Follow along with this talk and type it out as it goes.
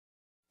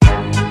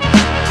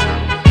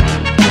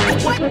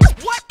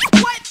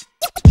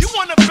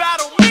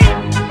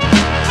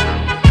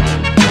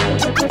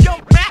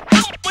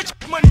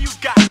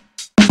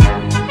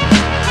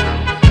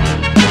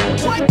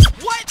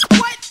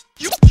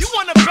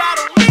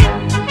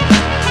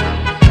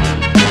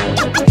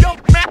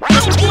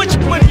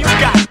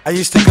I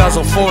used to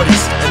guzzle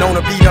 40s and own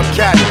a beat-up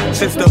caddy.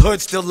 Since the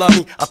hood still love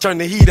me, I'll turn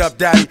the heat up,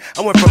 daddy.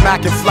 I went from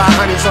macking fly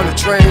honeys on the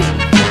train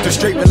to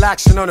straight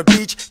relaxing on the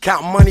beach,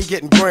 counting money,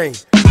 getting brain.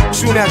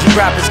 Soon as you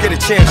rappers get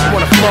a chance, you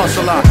wanna floss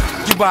a lot.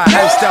 You buy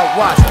a iced out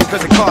watch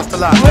because it costs a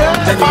lot.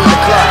 Then you in the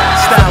club,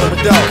 styling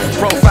with dope,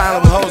 profiling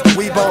with hoes that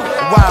we bought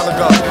a while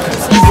ago.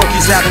 You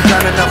rookies haven't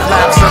done enough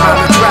laps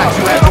around the track.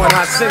 You had one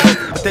hot single,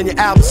 but then your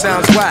album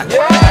sounds whack.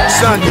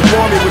 Son, you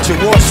bore me with your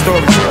war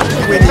stories.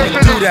 You ain't even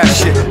do that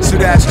shit, so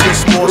that's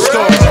just more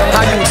stories.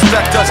 How you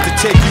expect us to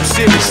take you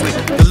seriously?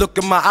 The look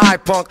in my eye,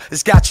 punk,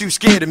 it's got you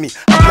scared of me.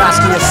 I'm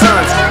blasting your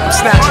sons, I'm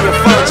snatching your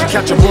funds. You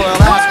catch a royal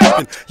ass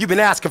whooping, you've been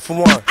asking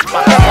for one.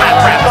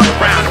 Rappers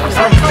around and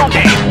prove the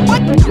game.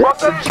 What?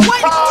 Speak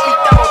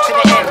double to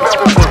the end,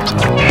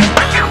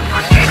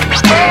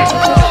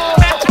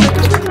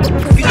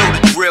 you know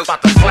the drill,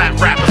 about to slap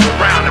rappers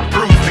around and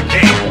prove the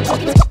game.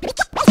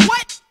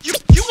 What?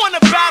 You wanna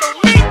battle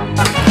me?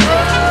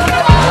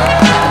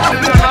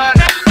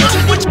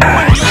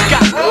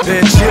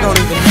 Bitch, you don't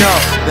even know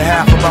the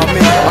half about me.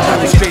 I'll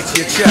turn you straight to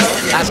your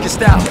chest. Ask your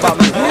staff about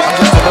me. I'm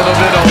just a little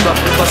bit older,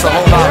 plus a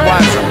whole lot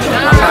wiser.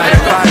 I might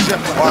advise you,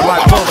 or I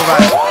might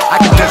polarize you. I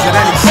can visit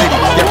any city,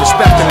 get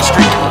respect in the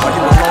street. While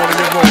you alone in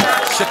your room,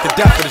 shit the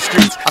death of the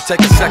streets. I'll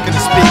take a second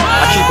to speak.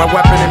 I keep my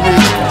weapon in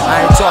reach.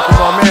 I ain't talking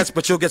romance,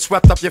 but you'll get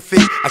swept up your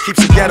feet. I keep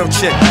some ghetto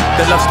chick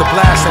that loves to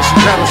blast and she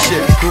pedal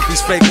shit.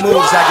 Groupies fake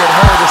moves, I get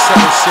her to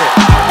settle shit.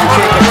 You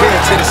can't compare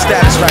to the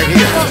status right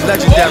here.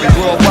 Legendary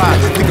worldwide,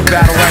 we can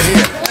battle right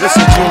here.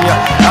 Listen, Junior,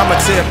 I'ma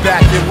tear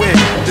back your wig.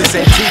 This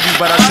ain't TV,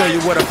 but I'll show you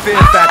what a fear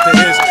factor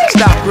is.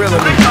 Stop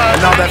grilling me,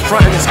 and all that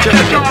frontin' is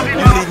killing me.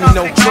 You leave me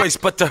no choice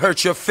but to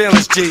hurt your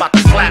feelings, G. About to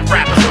slap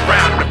rappers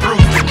around and prove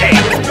the game.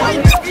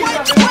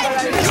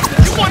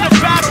 You wanna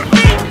battle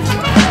me?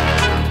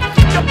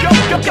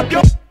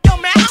 Yo,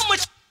 man, how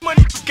much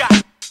money you got?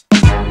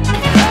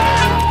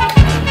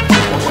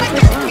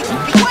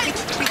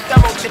 We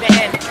double to the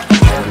end.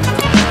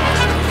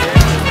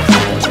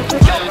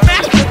 Yo,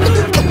 man,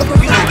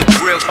 you know the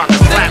drill. About to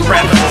slap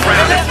rappers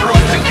around and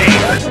prove the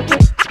game.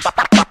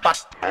 About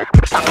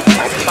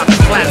to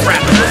slap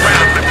rappers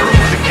around and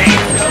prove the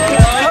game.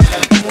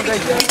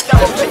 We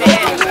double to the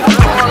end.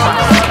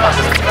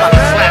 About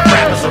to slap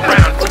rappers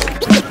around.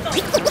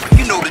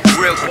 You know the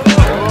drill.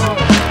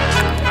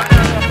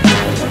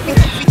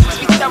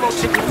 We double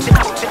to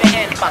the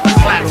end. About to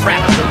slap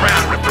rappers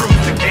around and prove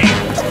the game.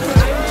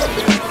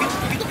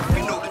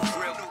 You know the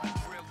drill.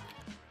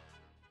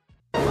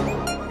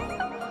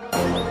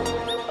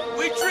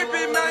 We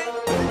trippin', man.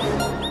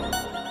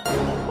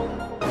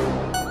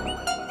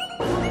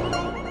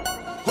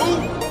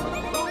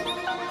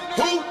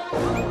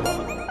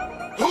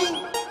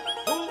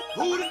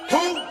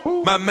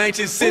 My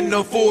mansion sitting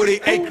on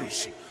 40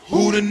 acres.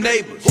 Who the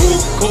neighbors?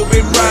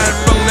 Kobe Bryant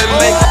from the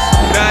Lakers.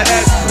 Now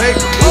that's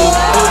paper.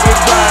 Kobe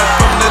Bryant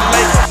from the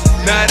Lakers.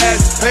 Now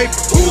that's paper.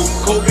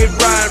 Kobe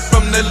Bryant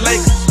from the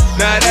Lakers.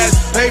 Now that's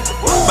paper.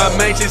 My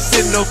mansion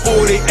sitting on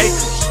 40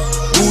 acres.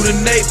 Who the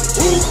neighbors?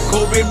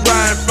 Kobe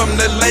Bryant from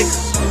the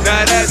Lakers.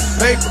 Now that's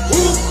paper.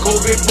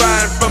 Kobe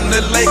Bryant from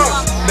the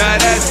Lakers. Now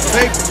that's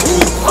paper.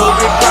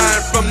 Kobe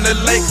Bryant from the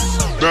Lakers.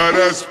 Now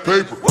that's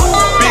paper.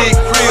 Big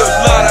cribs,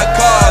 lot of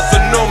cars,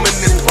 enormous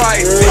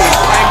pricey.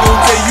 I ain't gon'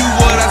 tell you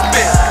what I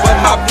spent, but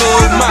my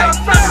blood might.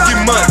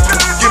 Get money,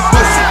 get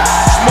pussy,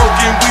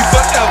 smoking weed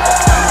forever.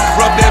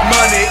 Rub that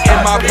money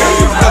in my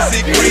bones, cause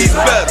it breathes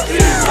better.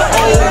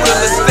 Old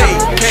real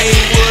estate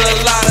came with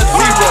a lot of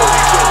zeros.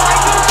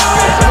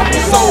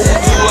 Sold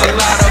to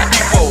a lot of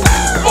people.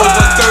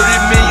 Over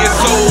 30 million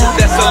sold,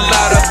 that's a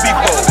lot of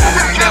people.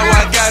 Now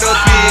I got a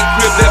big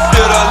crib that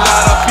fit a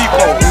lot of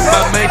people.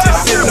 My mansion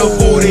sitting on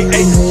 40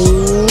 acres.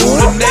 Who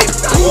the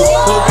neighbors?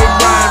 Kobe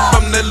Bryant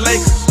from the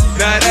Lakers.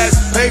 Now that's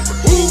paper.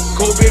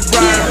 Kobe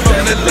Bryant from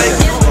the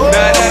Lakers.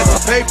 Now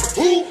that's paper.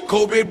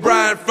 Kobe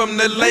Bryant from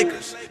the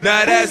Lakers.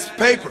 Now that's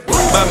paper.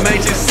 My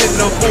mansion sitting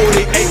on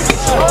 40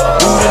 acres.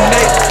 Who the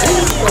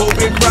neighbors?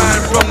 Kobe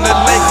Bryant from the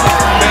Lakers.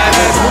 Now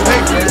that's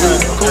paper.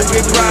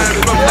 Kobe Bryant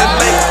from the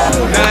Lakers.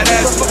 Now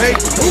that's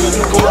paper.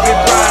 Kobe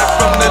Bryant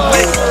from the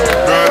Lakers.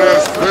 Now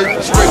that's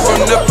paper. Straight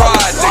from the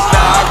projects.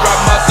 Now I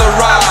ride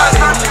Maserati.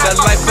 The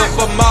life of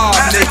a mob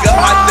nigga.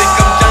 I think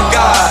I'm John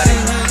Gotti.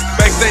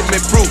 Bank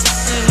statement proof.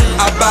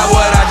 I buy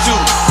what I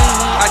choose.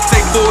 I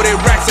take 40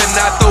 racks and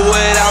I throw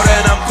it out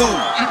and I'm cool.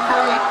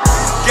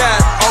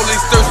 Got all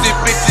these thirsty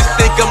bitches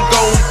think I'm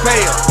gon'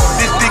 pay 'em.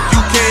 This dick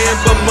you can,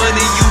 but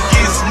money you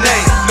get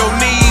named. No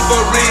need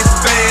for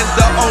wristbands,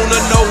 the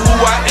owner know who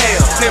I am.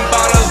 10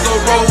 bottles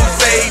of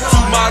rosé,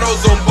 2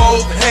 models on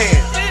both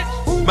hands.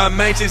 My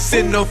mansion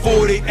sitting on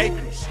 40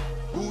 acres.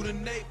 Who the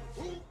neighbor?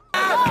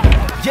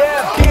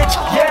 Yeah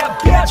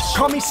bitch,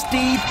 call me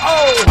Steve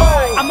O.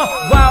 I'm a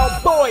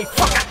wild boy,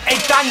 fuck I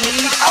ain't I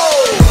need O.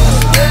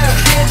 Yeah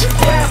bitch,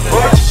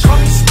 call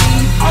me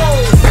Steve O.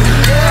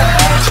 Yeah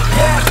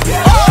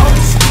bitch, call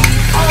me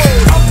Steve O.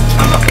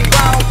 I'm a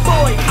wild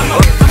boy, I'm a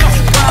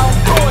wild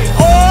boy.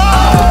 I'm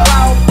a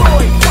wild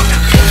boy, fuck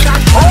I ain't I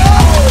need O.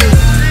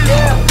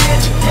 Yeah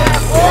bitch,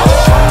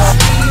 call me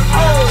Steve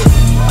O.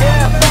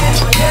 Yeah bitch,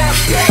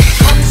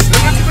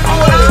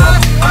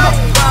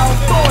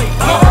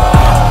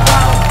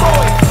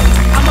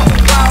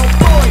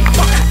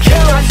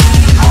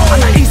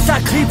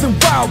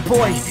 wild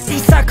boy,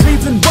 Eastside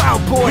Cleveland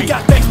wild boy. We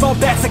got baseball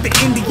bats like the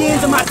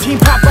Indians, and my team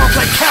pop off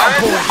like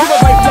cowboys. Give a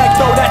right flag,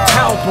 throw that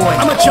towel boy.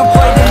 I'ma jump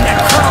right in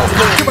that crowd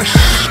boy. Give a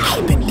shh,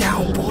 keep it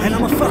down boy. And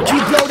I'ma fuck you,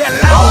 blow that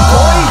loud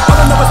boy.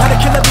 All I know is how to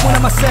kill everyone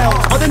in my cell.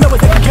 All they know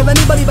is they can kill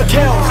anybody but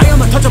kill. I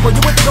am untouchable,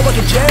 you would think I was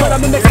in jail, but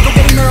I'm in Mexico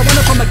getting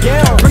marijuana from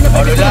Miguel. Bring it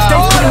back to the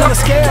States, put it on a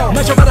scale.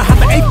 Measure out a half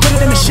an eighth, put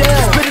it in a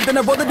shell. Spit it, then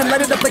I roll it and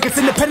light it up like it's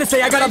Independence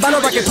Day. I got a bottle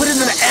rocket, put it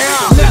in the air.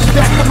 Snap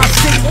back with my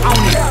city on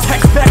it.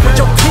 Text back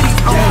with your titties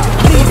on it.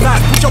 Please lies,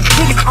 put your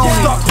pity on it.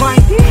 Start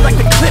crying like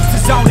the clips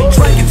is on it.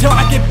 Drink until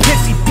I get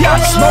pissy,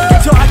 biatch. Smoke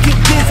until I get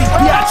dizzy,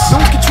 biatch.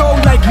 Lose control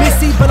like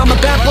Missy, but I'm a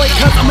bad boy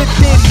cause I'm a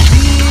Diddy.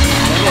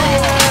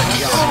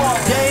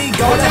 There you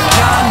go, that's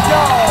John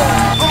Doe.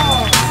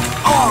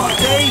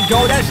 There you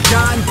go, that's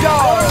John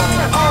Doe.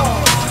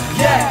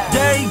 Yeah,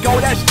 there you go,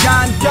 that's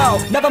John Doe.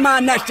 Never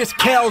mind, that's just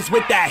Kells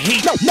with that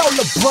heat. No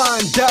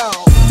LeBron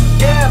Doe.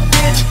 Yeah,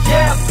 bitch,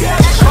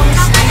 call me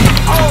Steve.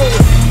 Oh,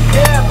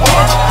 yeah,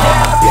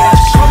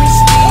 bitch, call me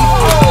Steve.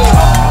 Oh,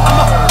 I'm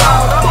a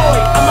wild boy.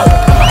 I'm a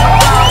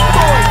wild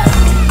boy.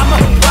 I'm a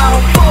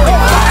wild boy.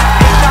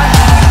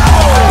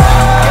 Oh,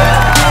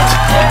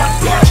 yeah,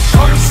 bitch,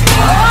 call me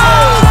Steve.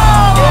 Oh,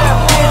 yeah,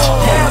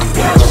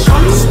 bitch,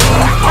 call me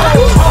Steve. Oh,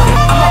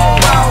 I'm a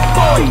wild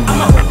boy.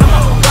 I'm a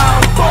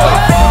wild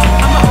boy.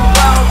 I'm a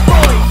wild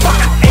boy.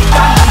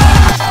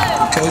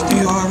 Okay, do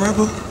you are a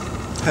rapper?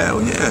 Hell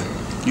yeah.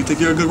 You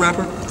think you're a good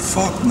rapper?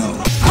 Fuck no.